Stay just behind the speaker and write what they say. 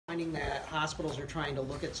Finding that hospitals are trying to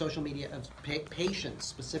look at social media of patients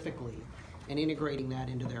specifically and integrating that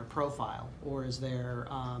into their profile, or is there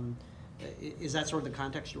is that sort of the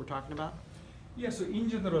context you were talking about? Yeah, so in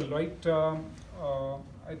general, right,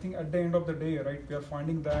 I think at the end of the day, right, we are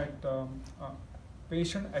finding that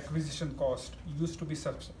patient acquisition cost used to be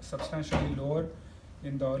substantially lower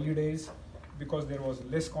in the early days because there was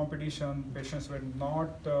less competition. Patients were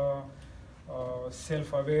not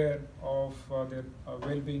self-aware of their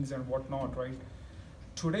well-beings and whatnot, right?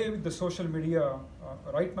 Today with the social media,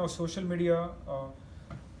 right now social media,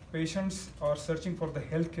 patients are searching for the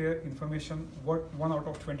healthcare information 1 out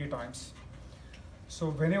of 20 times. So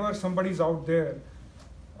whenever somebody is out there,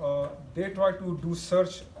 they try to do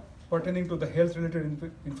search pertaining to the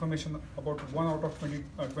health-related information about 1 out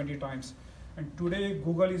of 20 times. And today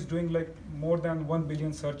Google is doing like more than 1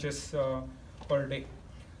 billion searches per day.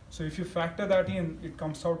 So if you factor that in, it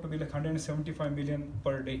comes out to be like 175 million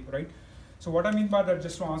per day, right? So what I mean by that,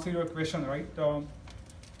 just to answer your question, right?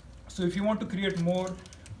 So if you want to create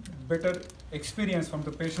better experience from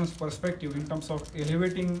the patient's perspective in terms of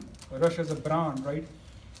elevating Rush as a brand, right?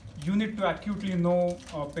 You need to acutely know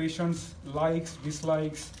patients' likes,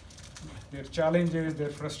 dislikes, their challenges, their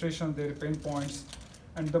frustrations, their pain points.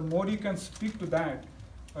 And the more you can speak to that,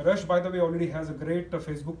 Rush, by the way, already has a great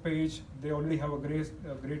Facebook page. They already have a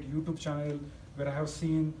great YouTube channel where I have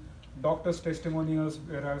seen doctors' testimonials,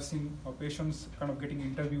 where I have seen patients kind of getting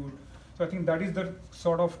interviewed. So I think that is the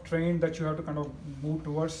sort of trend that you have to kind of move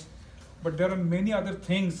towards. But there are many other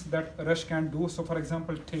things that Rush can do. So for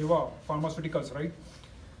example, Teva Pharmaceuticals, right?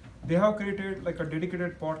 They have created like a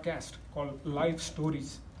dedicated podcast called Life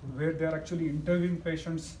Stories, where they're actually interviewing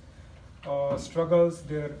patients' struggles,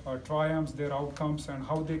 their triumphs, their outcomes, and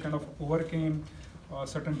how they kind of overcame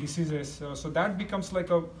certain diseases. So that becomes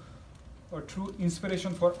like a true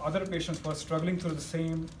inspiration for other patients who are struggling through the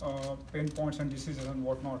same pain points and diseases and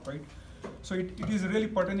whatnot, right? So it is really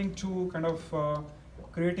pertaining to kind of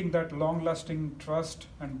creating that long-lasting trust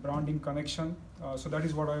and branding connection. So that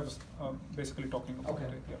is what I was basically talking about. Okay.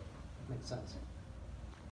 Yeah. Makes sense.